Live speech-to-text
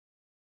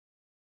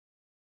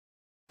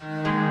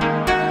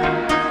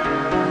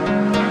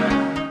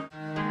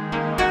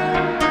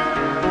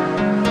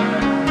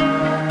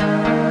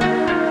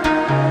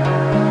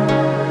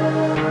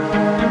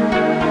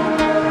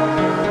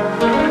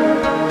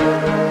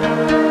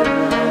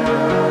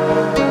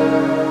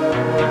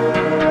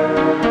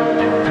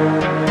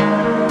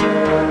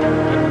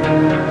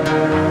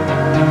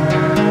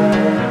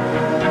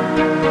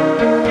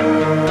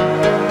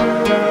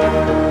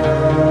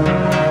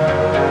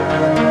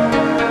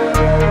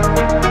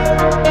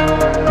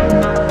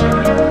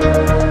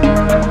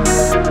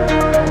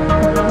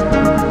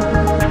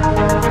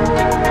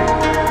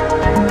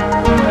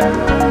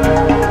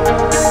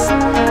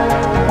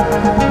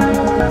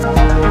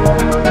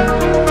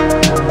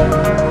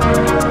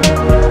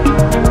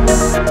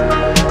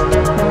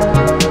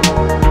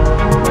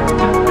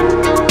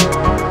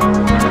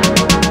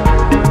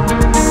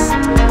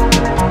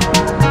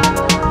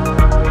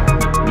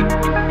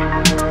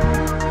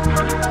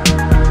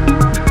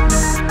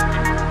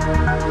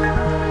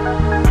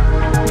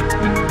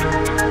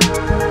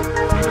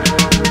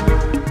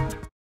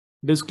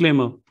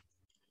Disclaimer: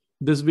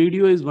 this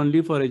video is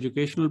only for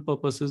educational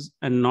purposes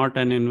and not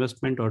an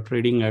investment or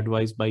trading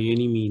advice by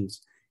any means.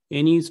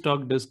 Any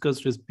stock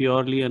discussed is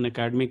purely an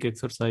academic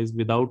exercise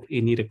without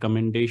any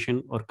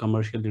recommendation or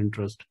commercial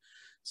interest.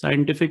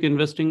 Scientific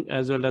investing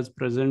as well as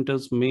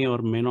presenters may or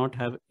may not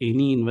have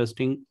any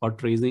investing or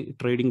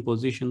trading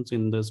positions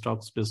in the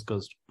stocks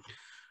discussed.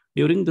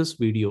 During this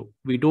video,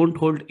 we don't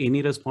hold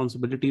any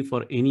responsibility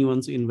for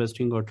anyone's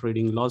investing or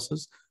trading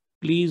losses.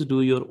 Please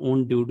do your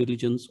own due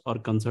diligence or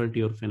consult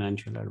your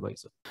financial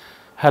advisor.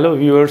 Hello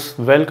viewers,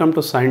 welcome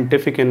to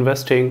Scientific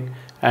Investing,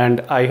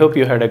 and I hope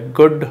you had a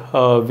good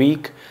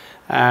week.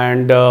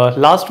 And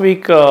last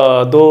week,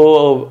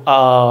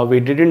 though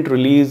we didn't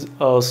release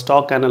a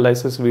stock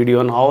analysis video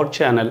on our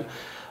channel,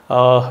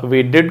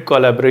 we did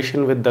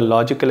collaboration with the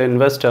Logical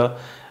Investor,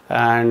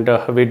 and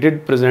we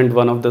did present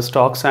one of the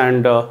stocks,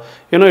 and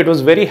it was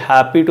very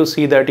happy to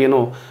see that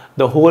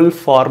the whole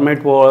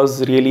format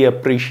was really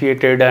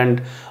appreciated,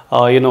 and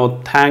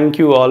thank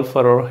you all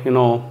for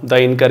the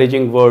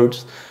encouraging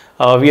words.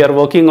 We are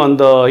working on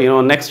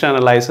the next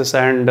analysis,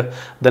 and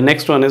the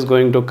next one is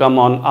going to come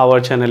on our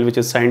channel, which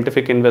is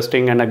Scientific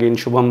Investing, and again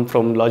Shubham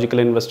from Logical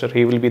Investor,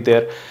 he will be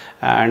there,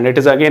 and it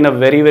is again a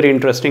very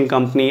interesting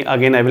company.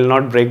 Again, I will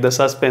not break the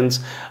suspense.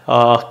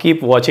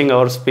 Keep watching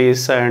our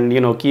space,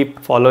 and keep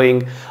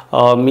following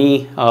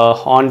me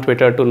on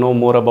Twitter to know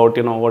more about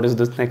what is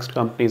this next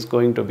company is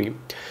going to be.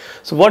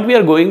 So what we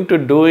are going to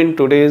do in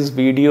today's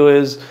video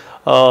is,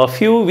 a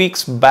few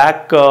weeks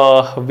back,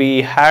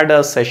 we had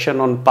a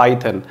session on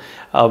Python,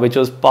 which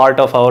was part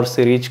of our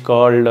series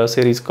called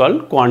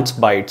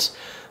QuantsBytes.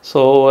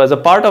 So as a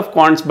part of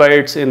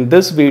QuantsBytes, in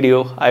this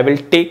video, I will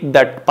take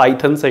that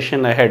Python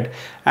session ahead.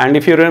 And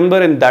if you remember,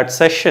 in that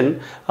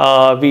session,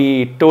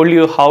 we told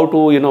you how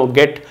to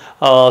get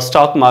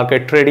stock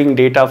market trading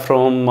data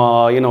from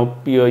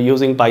you're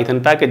using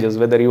Python packages,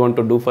 whether you want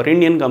to do for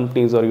Indian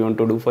companies or you want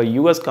to do for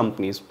US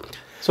companies.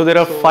 So there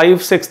are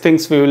 5-6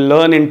 things we will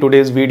learn in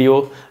today's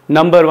video.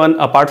 Number one,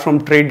 apart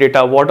from trade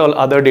data, what all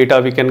other data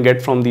we can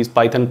get from these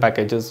Python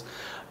packages.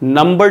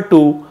 Number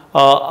two,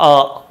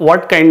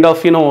 what kind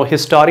of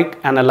historic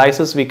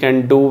analysis we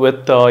can do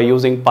with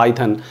using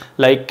Python.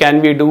 Like,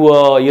 can we do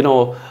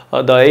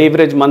the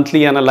average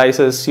monthly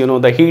analysis,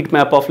 the heat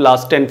map of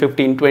last 10,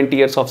 15, 20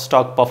 years of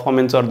stock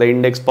performance or the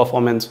index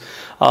performance.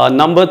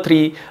 Number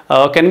three,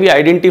 can we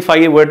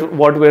identify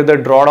what were the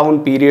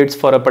drawdown periods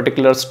for a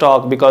particular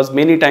stock, because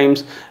many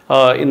times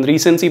in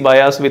recency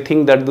bias we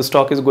think that the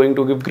stock is going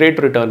to give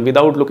great return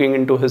without looking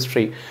into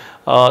history.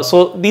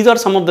 So these are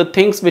some of the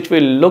things which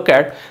we'll look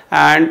at,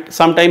 and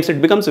sometimes it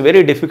becomes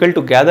very difficult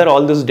to gather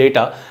all this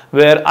data,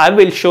 where I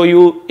will show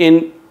you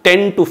in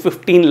 10 to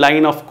 15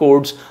 line of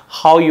codes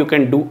how you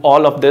can do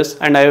all of this,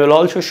 and I will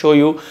also show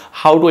you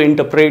how to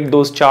interpret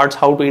those charts,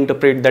 how to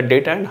interpret that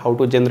data, and how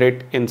to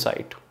generate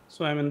insight.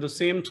 So I'm in the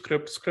same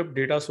script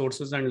data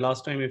sources, and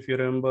last time, if you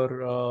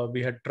remember,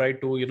 we had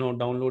tried to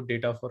download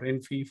data for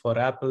Infi, for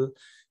Apple,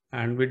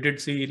 and we did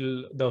see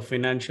the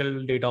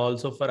financial data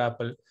also for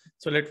Apple.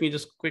 So let me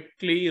just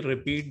quickly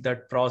repeat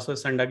that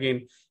process. And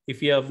again,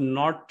 if you have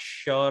not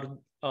sure,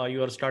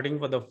 you are starting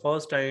for the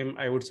first time,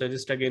 I would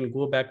suggest again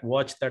go back,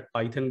 watch that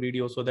Python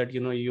video, so that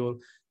you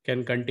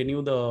can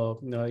continue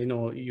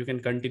the you can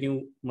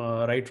continue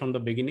right from the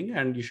beginning,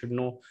 and you should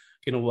know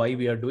why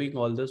we are doing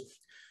all this.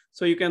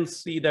 So you can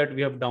see that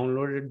we have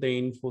downloaded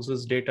the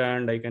Infosys data,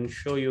 and I can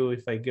show you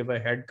if I give a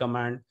head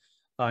command.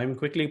 I'm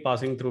quickly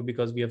passing through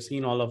because we have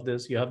seen all of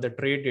this. You have the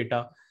trade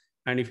data,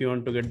 and if you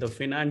want to get the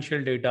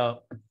financial data,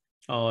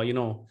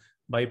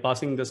 by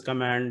passing this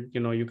command,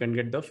 you can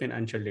get the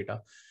financial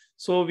data.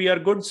 So we are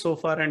good so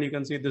far, and you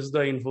can see this is the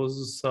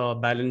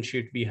Infosys balance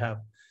sheet we have.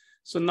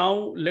 So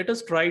now let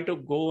us try to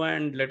go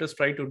and let us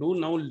try to do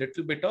now a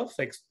little bit of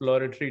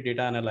exploratory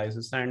data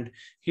analysis. And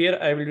here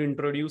I will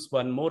introduce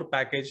one more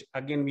package.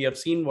 Again, we have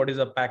seen what is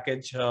a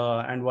package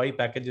and why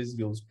package is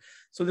used.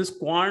 So this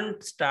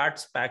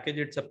QuantStats package,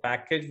 it's a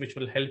package which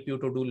will help you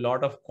to do a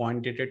lot of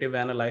quantitative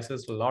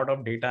analysis, a lot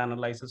of data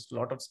analysis, a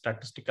lot of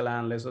statistical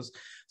analysis.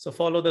 So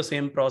follow the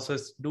same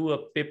process, do a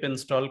pip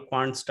install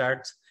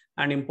QuantStats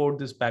and import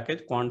this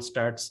package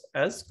QuantStats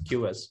as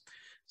QS.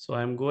 So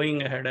I'm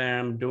going ahead and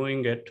I'm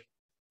doing it.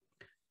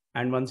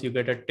 And once you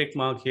get a tick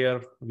mark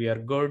here, we are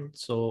good.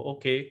 So,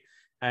 okay.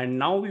 And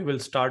now we will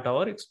start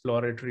our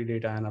exploratory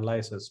data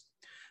analysis.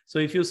 So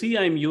if you see,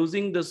 I'm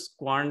using this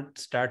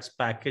QuantStats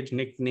package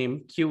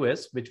nickname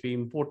QS, which we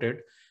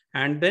imported.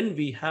 And then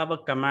we have a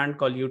command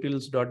called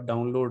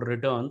utils.download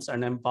returns,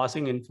 and I'm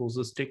passing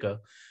Infosys sticker.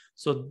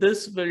 So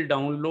this will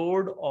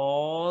download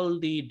all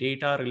the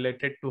data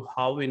related to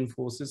how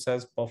Infosys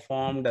has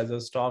performed as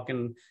a stock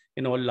in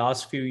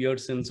last few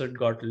years since it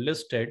got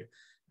listed.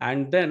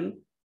 And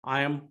then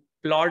I am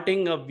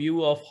plotting a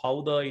view of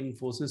how the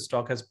Infosys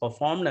stock has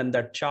performed, and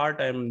that chart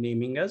I am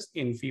naming as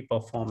Infi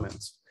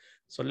performance.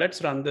 So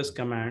let's run this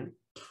command.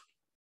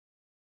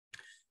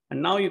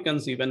 And now you can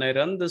see when I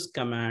run this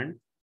command,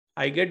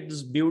 I get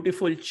this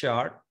beautiful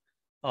chart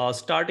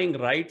starting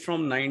right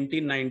from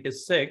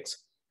 1996.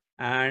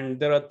 And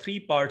there are three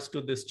parts to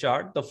this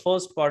chart. The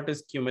first part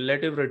is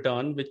cumulative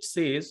return, which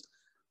says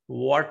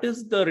what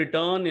is the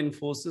return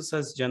Infosys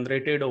has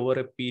generated over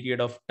a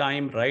period of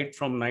time right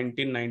from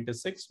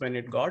 1996 when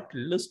it got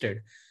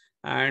listed.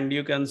 And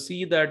you can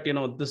see that,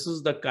 this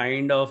is the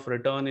kind of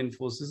return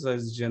Infosys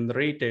has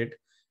generated.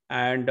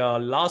 And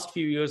last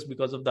few years,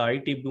 because of the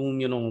IT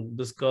boom,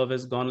 this curve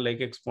has gone like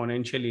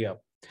exponentially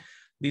up.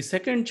 The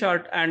second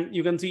chart, and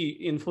you can see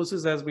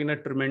Infosys has been a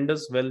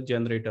tremendous wealth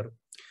generator.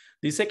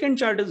 The second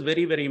chart is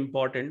very, very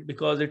important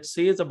because it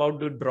says about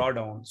the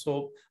drawdown.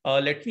 So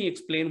let me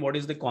explain what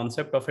is the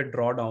concept of a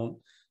drawdown.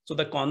 So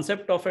the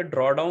concept of a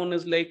drawdown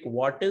is like,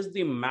 what is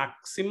the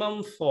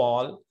maximum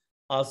fall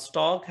a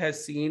stock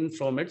has seen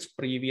from its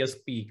previous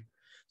peak?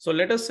 So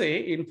let us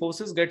say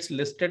Infosys gets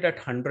listed at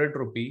 100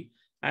 rupee.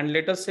 And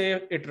let us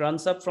say it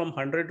runs up from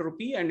 100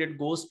 rupee and it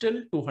goes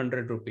till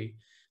 200 rupee.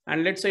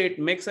 And let's say it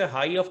makes a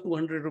high of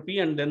 200 rupee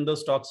and then the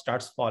stock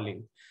starts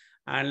falling.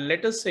 And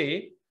let us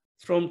say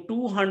from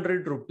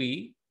 200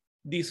 rupee,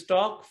 the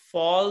stock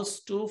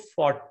falls to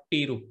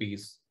 40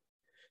 rupees.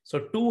 So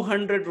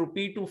 200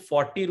 rupee to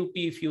 40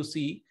 rupee, if you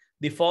see,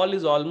 the fall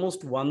is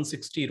almost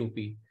 160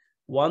 rupee.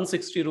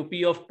 160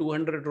 rupee of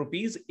 200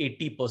 rupees,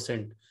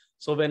 80%.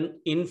 So when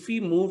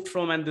Infi moved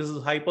from, and this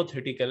is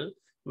hypothetical,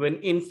 when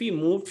Infi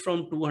moved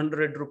from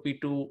 200 rupee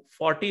to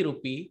 40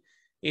 rupee,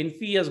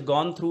 Infi has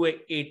gone through a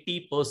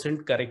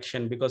 80%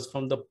 correction because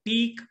from the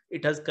peak,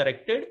 it has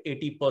corrected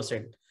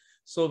 80%.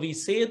 So we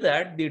say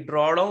that the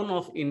drawdown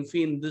of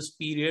Infi in this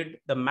period,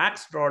 the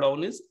max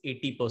drawdown is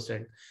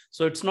 80%.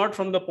 So it's not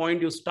from the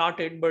point you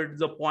started, but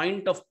the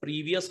point of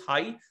previous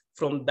high.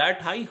 From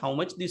that high, how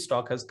much the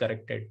stock has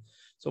corrected.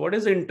 So what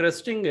is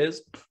interesting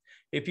is,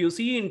 if you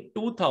see in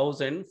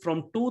 2000,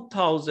 from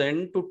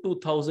 2000 to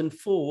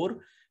 2004,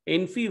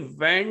 Infi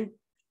went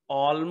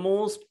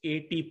almost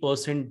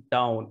 80%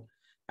 down.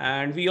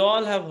 And we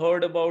all have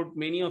heard about,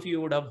 many of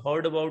you would have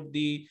heard about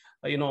the,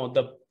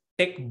 the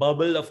tech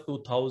bubble of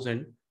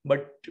 2000,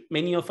 but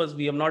many of us,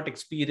 we have not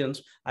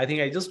experienced. I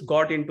think I just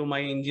got into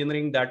my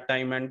engineering that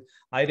time. And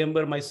I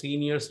remember my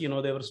seniors, they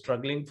were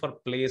struggling for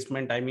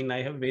placement. I mean,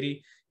 I have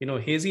very,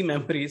 hazy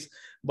memories,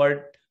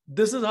 but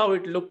this is how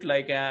it looked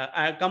like.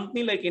 A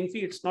company like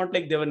Infi, it's not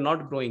like they were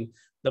not growing.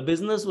 The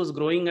business was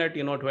growing at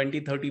 20,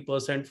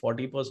 30%,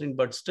 40%,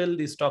 but still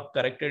the stock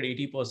corrected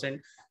 80%.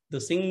 The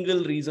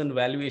single reason,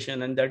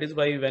 valuation. And that is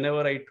why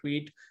whenever I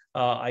tweet,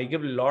 I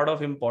give a lot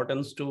of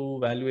importance to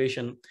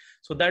valuation.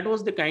 So that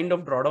was the kind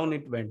of drawdown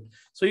it went.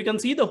 So you can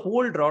see the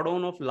whole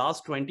drawdown of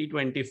last 20,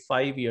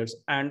 25 years.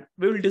 And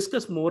we will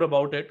discuss more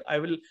about it.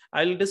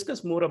 I'll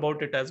discuss more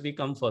about it as we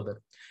come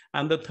further.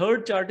 And the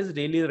third chart is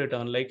daily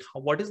return. Like,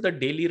 what is the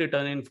daily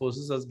return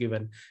Infosys has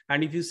given?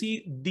 And if you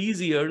see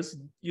these years,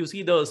 you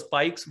see the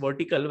spikes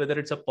vertical, whether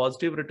it's a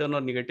positive return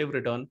or negative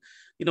return,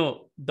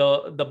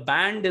 the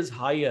band is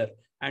higher.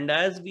 And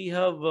as we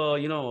have,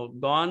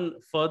 gone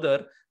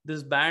further,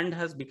 this band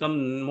has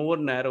become more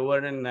narrower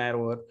and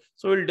narrower.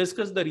 So we'll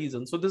discuss the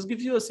reason. So this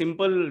gives you a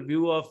simple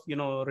view of,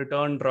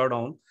 return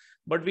drawdown,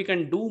 but we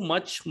can do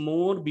much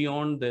more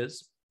beyond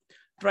this.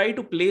 Try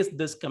to place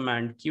this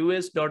command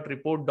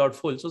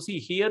qs.report.full. So see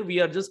here,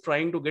 we are just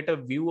trying to get a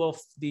view of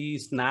the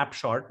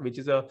snapshot, which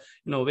is a,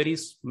 very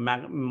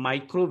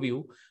micro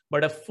view,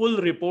 but a full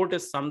report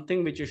is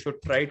something which you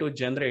should try to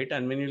generate.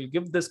 And when you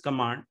give this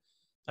command,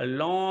 a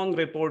long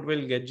report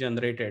will get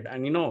generated.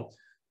 And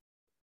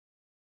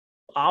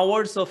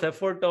hours of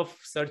effort of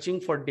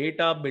searching for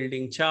data,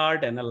 building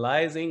chart,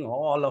 analyzing,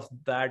 all of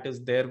that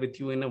is there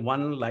with you in a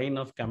one line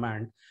of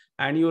command.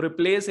 And you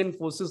replace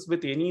Infosys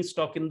with any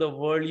stock in the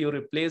world, you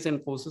replace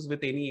Infosys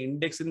with any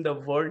index in the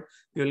world,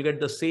 you'll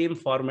get the same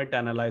format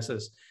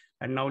analysis.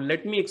 And now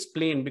let me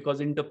explain,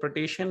 because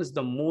interpretation is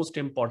the most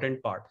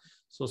important part.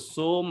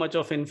 So much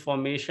of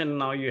information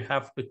now you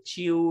have to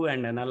chew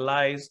and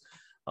analyze,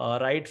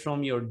 right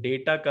from your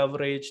data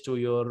coverage to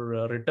your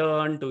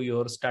return to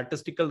your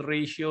statistical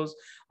ratios.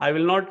 I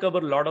will not cover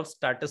a lot of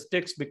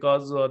statistics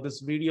because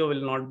this video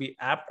will not be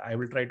apt. I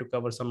will try to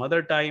cover some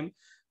other time,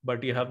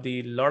 but you have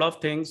the lot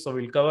of things, so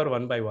we'll cover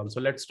one by one.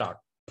 So let's start.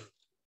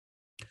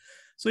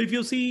 So if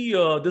you see,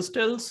 this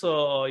tells,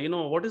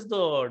 what is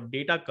the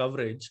data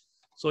coverage.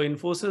 So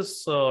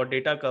Infosys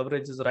data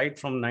coverage is right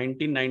from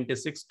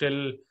 1996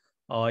 till,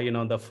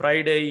 the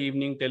Friday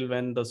evening till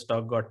when the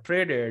stock got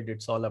traded.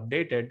 It's all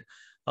updated.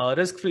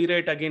 Risk-free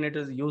rate, again, it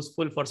is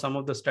useful for some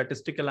of the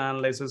statistical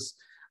analysis,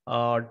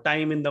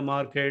 time in the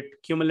market,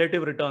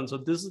 cumulative return. So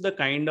this is the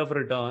kind of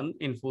return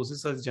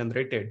Infosys has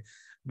generated,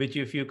 which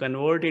if you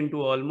convert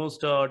into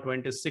almost a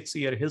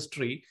 26-year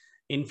history,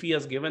 Infi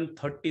has given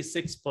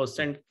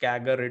 36%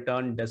 CAGR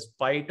return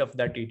despite of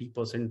that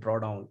 80%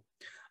 drawdown.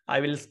 I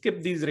will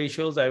skip these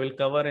ratios. I will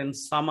cover in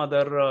some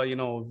other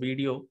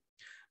video.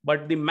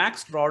 But the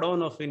max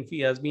drawdown of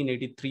Infi has been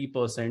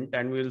 83%,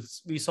 and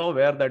we saw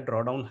where that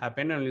drawdown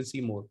happened, and we'll see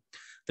more.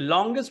 The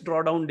longest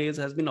drawdown days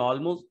has been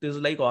almost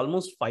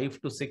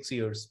 5 to 6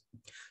 years.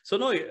 So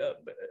no,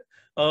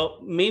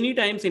 many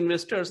times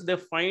investors, they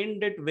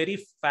find it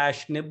very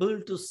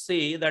fashionable to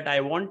say that I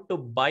want to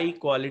buy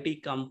quality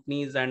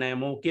companies and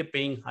I'm okay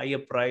paying higher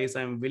price.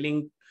 I'm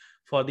willing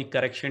for the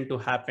correction to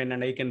happen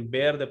and I can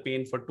bear the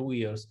pain for 2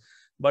 years.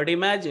 But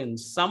imagine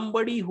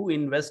somebody who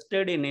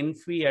invested in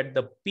Infi at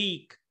the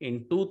peak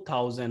in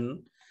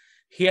 2000,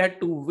 he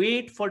had to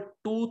wait for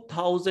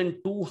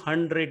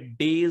 2,200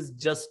 days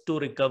just to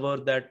recover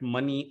that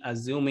money,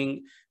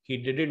 assuming he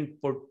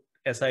didn't put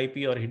SIP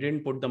or he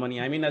didn't put the money.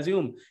 I mean,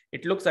 assume,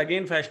 it looks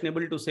again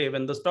fashionable to say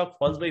when the stock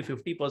falls by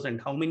 50%,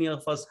 how many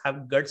of us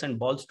have guts and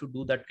balls to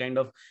do that kind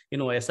of,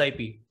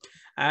 SIP?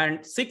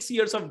 And 6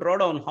 years of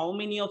drawdown, how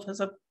many of us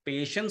have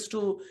patience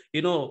to,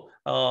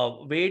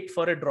 wait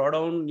for a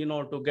drawdown,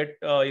 to get,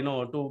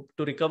 to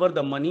recover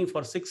the money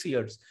for 6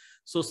 years?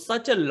 So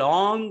such a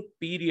long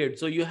period.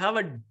 So you have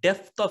a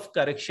depth of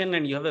correction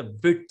and you have a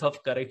width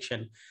of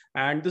correction.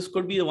 And this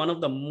could be one of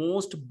the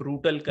most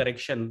brutal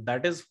correction.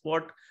 That is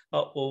what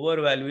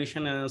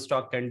overvaluation in a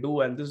stock can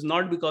do. And this is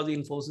not because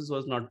Infosys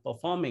was not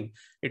performing.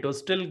 It was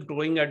still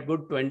growing at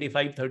good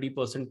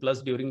 25-30%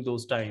 plus during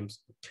those times.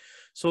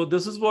 So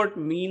this is what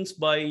means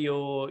by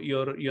your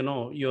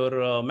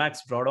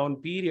max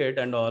drawdown period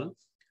and all.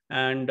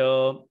 And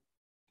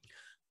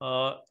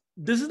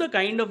this is the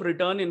kind of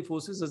return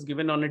Infosys is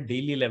given on a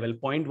daily level,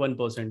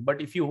 0.1%.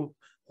 But if you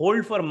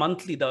hold for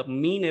monthly, the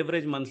mean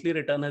average monthly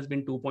return has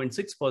been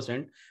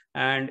 2.6%,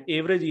 and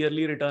average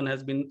yearly return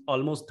has been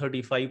almost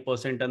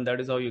 35%, and that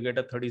is how you get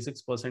a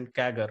 36%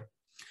 CAGR.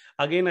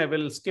 Again, I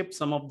will skip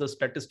some of the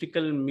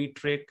statistical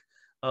metric.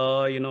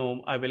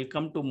 I will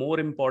come to more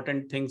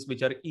important things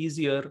which are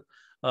easier,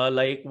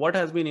 like what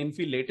has been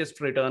Infi latest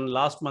return,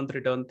 last month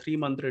return,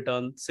 3-month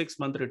return,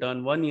 6-month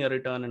return, 1-year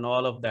return, and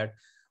all of that.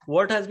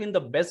 What has been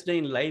the best day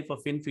in life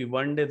of Infi?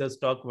 One day the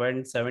stock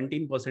went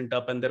 17%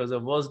 up and there was a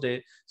worse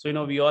day.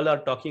 So, we all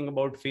are talking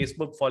about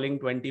Facebook falling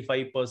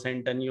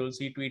 25%, and you'll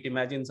see tweet,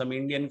 imagine some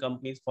Indian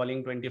companies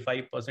falling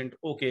 25%.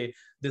 Okay,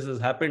 this has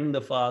happened in the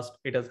past.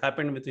 It has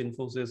happened with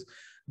Infosys.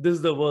 This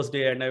is the worst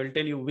day. And I will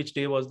tell you which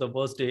day was the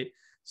worst day.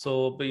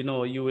 So,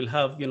 you will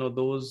have,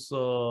 those,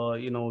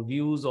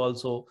 views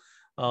also.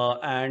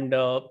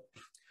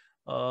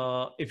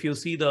 If you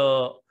see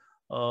the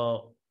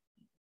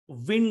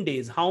win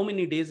days, how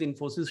many days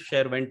Infosys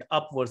share went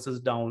up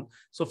versus down?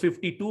 So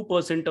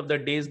 52% of the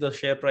days the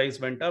share price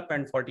went up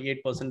and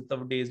 48%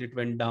 of days it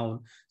went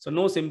down. So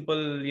no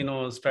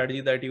simple,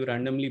 strategy that you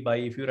randomly buy.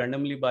 If you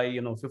randomly buy,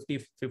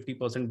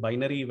 50%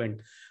 binary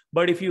event.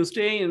 But if you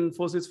stay in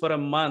Infosys for a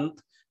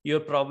month, your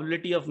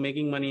probability of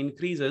making money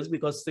increases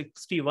because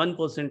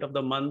 61% of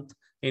the month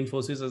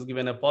Infosys has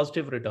given a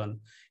positive return.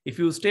 If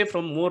you stay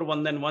from more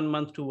than 1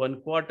 month to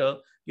 1 quarter,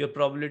 your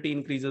probability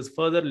increases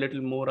further,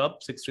 little more up,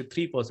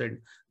 63%.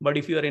 But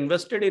if you are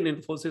invested in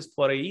Infosys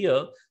for a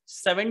year,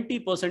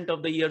 70%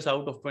 of the years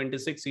out of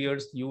 26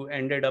 years, you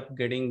ended up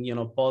getting,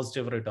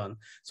 positive return.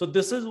 So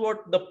this is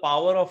what the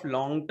power of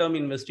long-term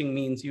investing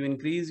means. You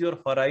increase your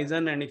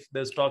horizon, and if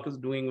the stock is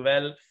doing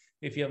well,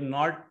 if you have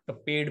not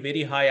paid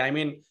very high, I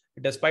mean,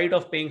 despite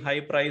of paying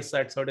high price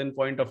at certain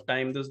point of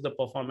time, this is the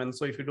performance.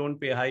 So if you don't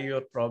pay high,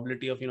 your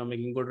probability of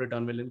making good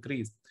return will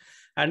increase.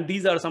 And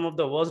these are some of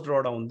the worst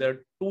drawdown. There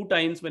are 2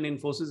 times when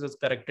Infosys has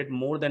corrected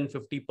more than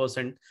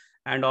 50%,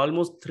 and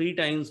almost 3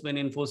 times when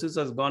Infosys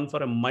has gone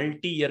for a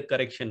multi-year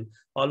correction,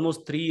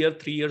 almost 3-year,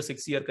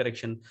 6-year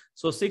correction.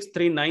 So 6,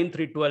 3, 9,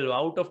 3, 12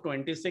 out of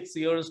 26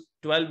 years,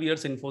 12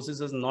 years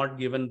Infosys has not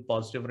given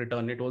positive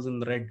return. It was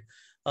in red.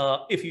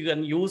 If you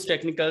can use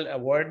technical,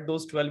 avoid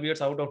those 12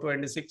 years out of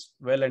 26,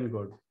 well and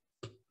good.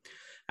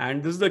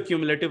 And this is the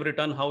cumulative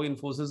return, how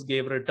Infosys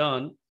gave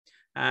return.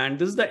 And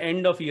this is the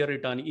end of year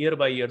return, year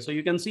by year. So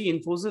you can see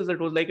Infosys, it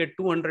was like a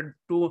 2x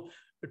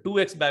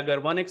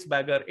bagger, 1x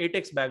bagger,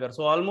 8x bagger.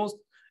 So almost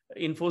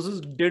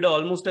Infosys did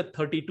almost a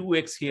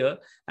 32x here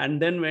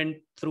and then went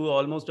through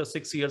almost a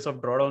 6 years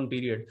of drawdown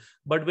period.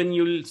 But when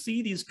you'll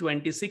see these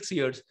 26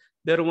 years,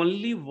 there are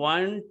only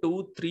 1,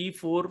 2, 3,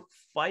 4,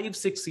 5,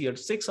 6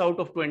 years. 6 out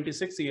of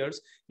 26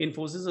 years,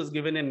 Infosys has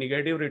given a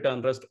negative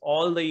return. Rest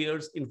all the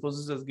years,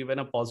 Infosys has given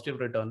a positive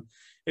return.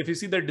 If you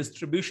see the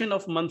distribution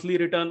of monthly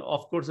return,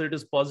 of course, it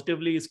is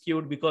positively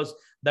skewed because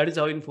that is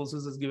how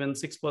Infosys has given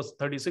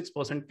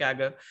 36%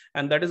 CAGR,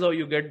 and that is how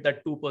you get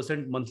that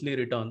 2% monthly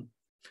return.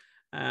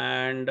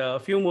 And a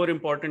few more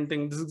important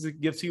things. This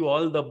gives you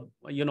all the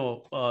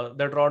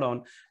the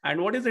drawdown.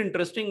 And what is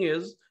interesting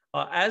is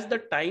as the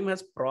time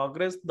has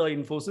progressed, the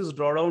Infosys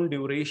drawdown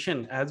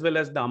duration as well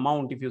as the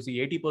amount, if you see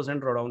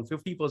 80% drawdown,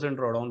 50%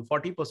 drawdown,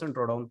 40%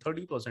 drawdown,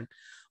 30%.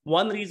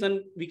 One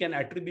reason we can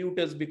attribute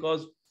is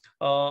because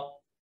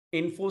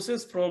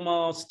Infosys from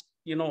a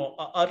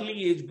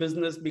early age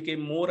business became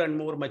more and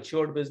more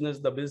matured business.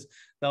 The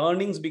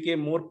earnings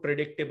became more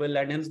predictable,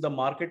 and hence the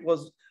market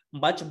was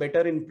much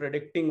better in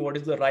predicting what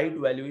is the right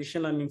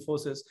valuation on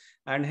Infosys,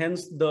 and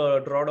hence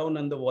the drawdown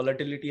and the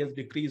volatility has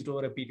decreased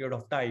over a period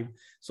of time.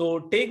 So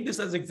take this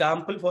as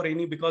example for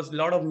any, because a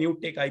lot of new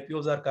tech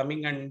IPOs are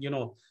coming, and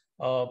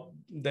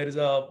there is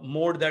a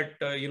mode that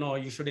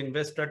you should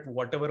invest at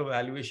whatever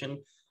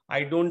valuation.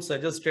 I don't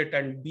suggest it,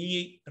 and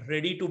be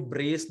ready to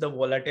brace the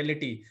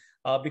volatility.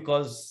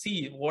 Because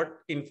see what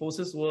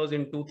Infosys was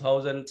in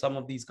 2000, some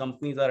of these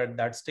companies are at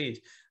that stage.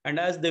 And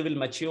as they will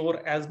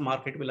mature, as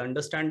market will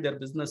understand their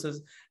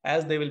businesses,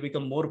 as they will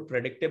become more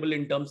predictable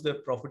in terms of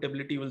their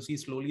profitability, you will see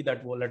slowly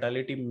that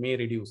volatility may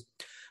reduce.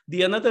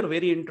 The another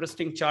very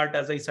interesting chart,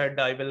 as I said,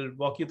 I will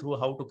walk you through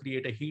how to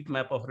create a heat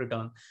map of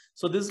return.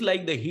 So this is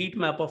like the heat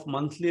map of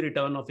monthly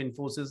return of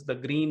Infosys. The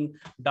green,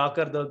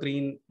 darker the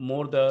green,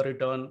 more the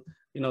return.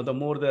 The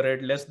more the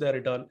red, less the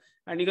return.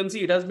 And you can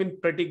see it has been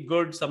pretty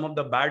good. Some of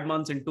the bad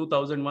months in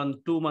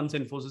 2001, 2 months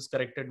Infosys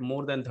corrected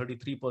more than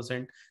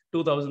 33%.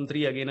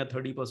 2003, again a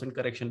 30%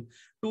 correction.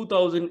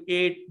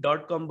 2008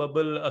 dot-com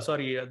bubble,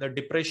 the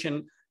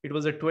depression, it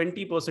was a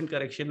 20%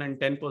 correction and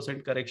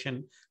 10%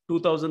 correction.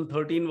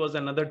 2013 was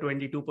another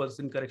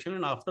 22% correction.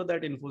 And after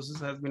that, Infosys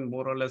has been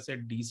more or less a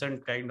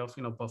decent kind of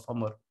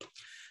performer.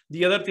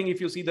 The other thing, if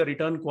you see the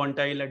return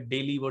quantile at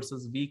daily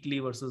versus weekly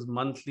versus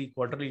monthly,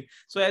 quarterly.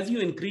 So as you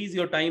increase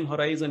your time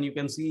horizon, you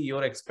can see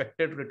your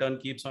expected return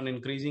keeps on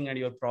increasing, and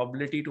your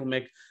probability to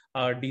make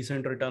a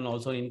decent return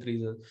also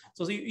increases.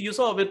 So you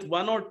saw with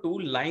 1 or 2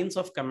 lines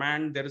of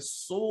command, there is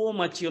so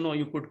much,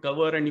 you could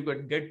cover and you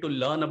could get to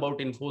learn about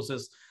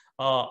Infosys.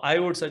 I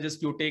would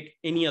suggest you take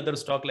any other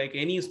stock, like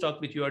any stock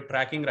which you are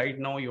tracking right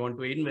now, you want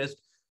to invest.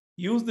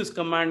 Use this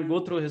command,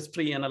 go through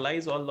history,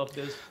 analyze all of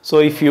this. So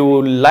if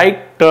you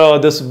liked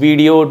this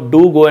video,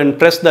 do go and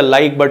press the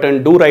like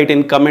button. Do write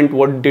in comment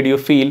what did you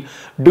feel.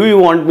 Do you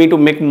want me to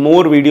make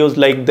more videos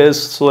like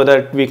this so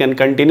that we can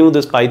continue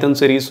this Python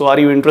series? So are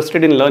you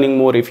interested in learning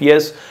more? If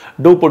yes,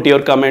 do put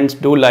your comments,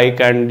 do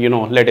like, and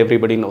let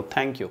everybody know.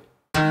 Thank you.